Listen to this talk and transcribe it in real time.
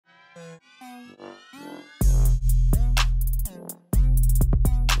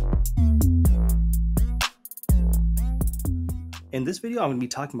In this video, I'm going to be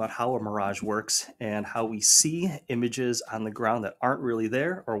talking about how a mirage works and how we see images on the ground that aren't really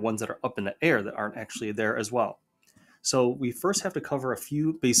there, or ones that are up in the air that aren't actually there as well. So we first have to cover a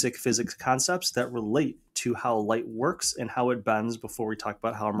few basic physics concepts that relate to how light works and how it bends before we talk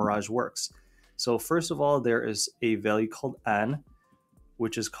about how a mirage works. So first of all, there is a value called n,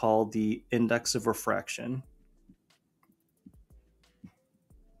 which is called the index of refraction.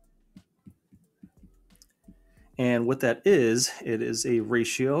 And what that is, it is a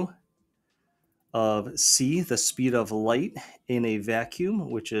ratio of c, the speed of light in a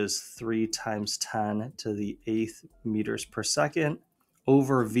vacuum, which is 3 times 10 to the 8th meters per second,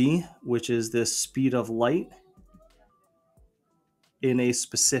 over v, which is the speed of light in a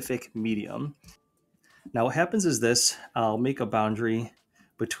specific medium. Now what happens is this, I'll make a boundary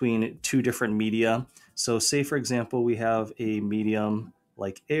between two different media. So say for example, we have a medium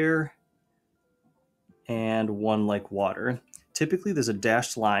like air and one like water. Typically there's a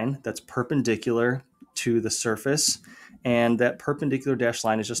dashed line that's perpendicular to the surface, and that perpendicular dashed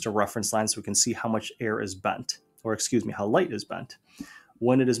line is just a reference line so we can see how much air is bent, or excuse me, how light is bent.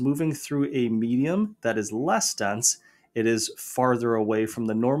 When it is moving through a medium that is less dense, it is farther away from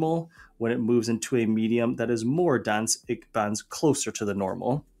the normal. When it moves into a medium that is more dense, it bends closer to the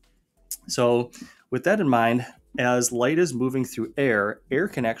normal. So with that in mind, as light is moving through air, air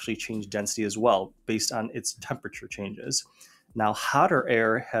can actually change density as well based on its temperature changes. Now, hotter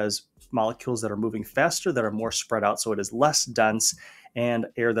air has molecules that are moving faster, that are more spread out, so it is less dense, and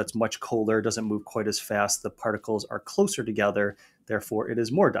air that's much colder doesn't move quite as fast. The particles are closer together, therefore it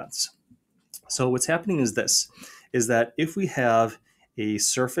is more dense. So what's happening is this, is that if we have a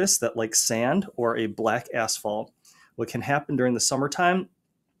surface that like sand or a black asphalt, what can happen during the summertime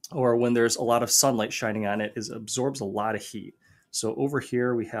or when there's a lot of sunlight shining on it is it absorbs a lot of heat. So over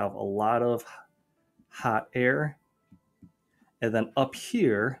here we have a lot of hot air, and then up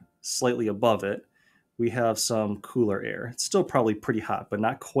here, slightly above it, we have some cooler air. It's still probably pretty hot, but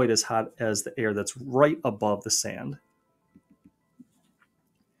not quite as hot as the air that's right above the sand.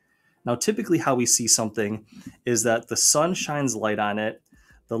 Now, typically how we see something is that the sun shines light on it,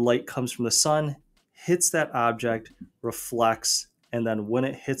 the light comes from the sun, hits that object, reflects, and then when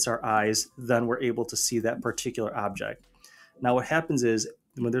it hits our eyes, then we're able to see that particular object. Now, what happens is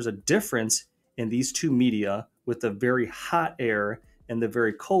when there's a difference in these two media with the very hot air and the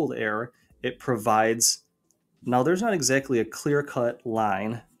very cold air, it provides, now there's not exactly a clear-cut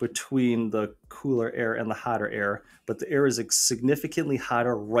line between the cooler air and the hotter air, but the air is significantly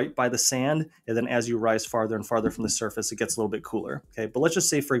hotter right by the sand, and then as you rise farther and farther from the surface, it gets a little bit cooler. Okay, but let's just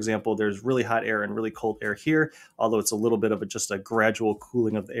say, for example, there's really hot air and really cold air here, although it's a little bit of just a gradual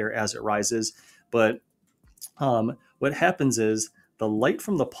cooling of the air as it rises. But what happens is the light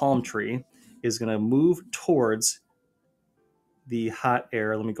from the palm tree is going to move towards the hot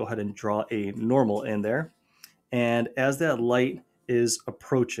air. Let me go ahead and draw a normal in there. And as that light is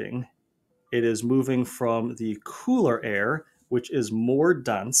approaching, it is moving from the cooler air, which is more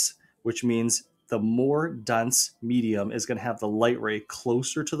dense, which means the more dense medium is going to have the light ray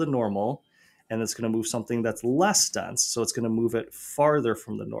closer to the normal, and it's going to move something that's less dense. So it's going to move it farther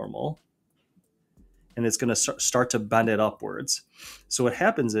from the normal, and it's going to start to bend it upwards. So what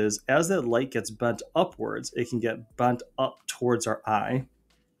happens is, as that light gets bent upwards, it can get bent up towards our eye.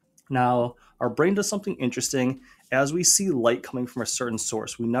 Now, our brain does something interesting. As we see light coming from a certain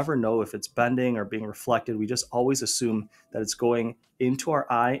source, we never know if it's bending or being reflected. We just always assume that it's going into our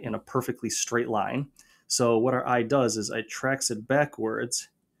eye in a perfectly straight line. So what our eye does is it tracks it backwards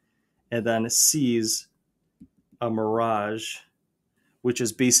and then sees a mirage, which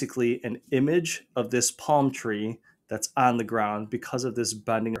is basically an image of this palm tree that's on the ground because of this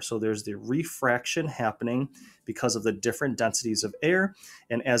bending. So there's the refraction happening because of the different densities of air.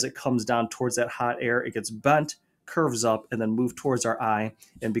 And as it comes down towards that hot air, it gets bent, curves up, and then move towards our eye.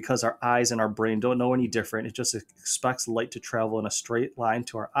 And because our eyes and our brain don't know any different, it just expects light to travel in a straight line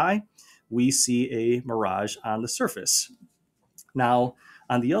to our eye, we see a mirage on the surface. Now,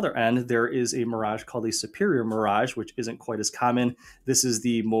 on the other end, there is a mirage called a superior mirage, which isn't quite as common. This is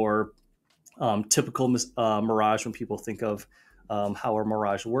the more typical mirage when people think of how a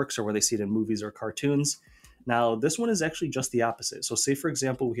mirage works, or when they see it in movies or cartoons. Now, this one is actually just the opposite. So say, for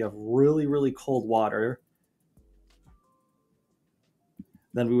example, we have really, really cold water.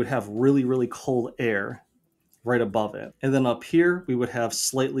 Then we would have really, really cold air right above it. And then up here, we would have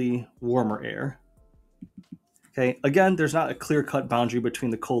slightly warmer air. Okay, again, there's not a clear-cut boundary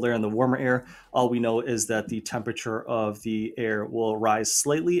between the cold air and the warmer air. All we know is that the temperature of the air will rise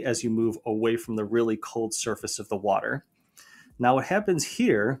slightly as you move away from the really cold surface of the water. Now, what happens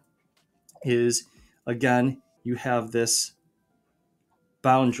here is, again, you have this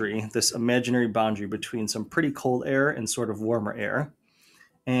boundary, this imaginary boundary between some pretty cold air and sort of warmer air.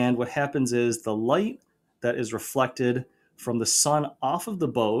 And what happens is the light that is reflected from the sun off of the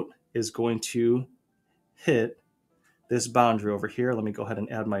boat is going to hit this boundary over here. Let me go ahead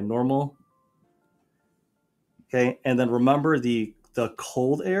and add my normal. Okay, and then remember the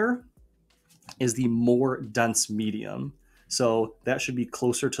cold air is the more dense medium. So that should be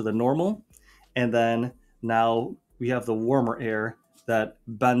closer to the normal. And then now we have the warmer air that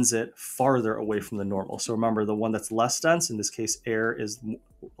bends it farther away from the normal. So remember, the one that's less dense, in this case, air is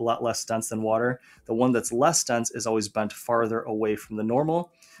a lot less dense than water. The one that's less dense is always bent farther away from the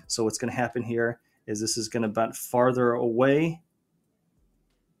normal. So what's going to happen here is this is going to bend farther away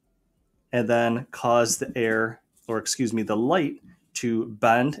and then cause the air, or excuse me, the light to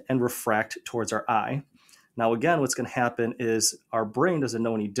bend and refract towards our eye. Now, again, what's going to happen is our brain doesn't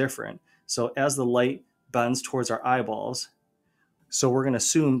know any different. So as the light bends towards our eyeballs, so we're going to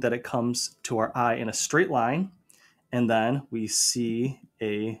assume that it comes to our eye in a straight line, and then we see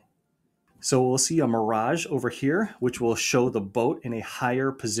we'll see a mirage over here, which will show the boat in a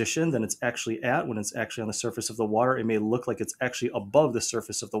higher position than it's actually at when it's actually on the surface of the water. It may look like it's actually above the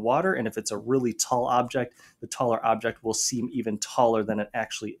surface of the water. And if it's a really tall object, the taller object will seem even taller than it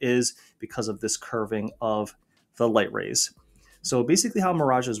actually is because of this curving of the light rays. So basically how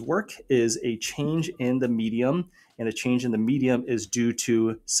mirages work is a change in the medium, and a change in the medium is due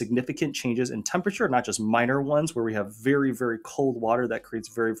to significant changes in temperature, not just minor ones where we have very, very cold water that creates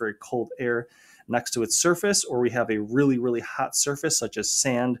very, very cold air next to its surface, or we have a really, really hot surface such as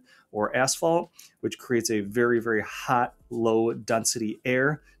sand or asphalt, which creates a very, very hot, low density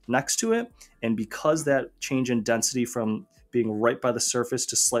air next to it. And because that change in density from being right by the surface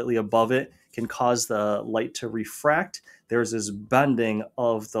to slightly above it can cause the light to refract, there's this bending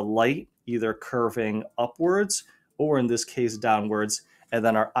of the light, either curving upwards or in this case downwards, and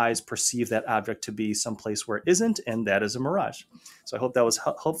then our eyes perceive that object to be someplace where it isn't, and that is a mirage. So I hope that was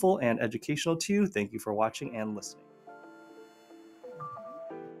helpful and educational to you. Thank you for watching and listening.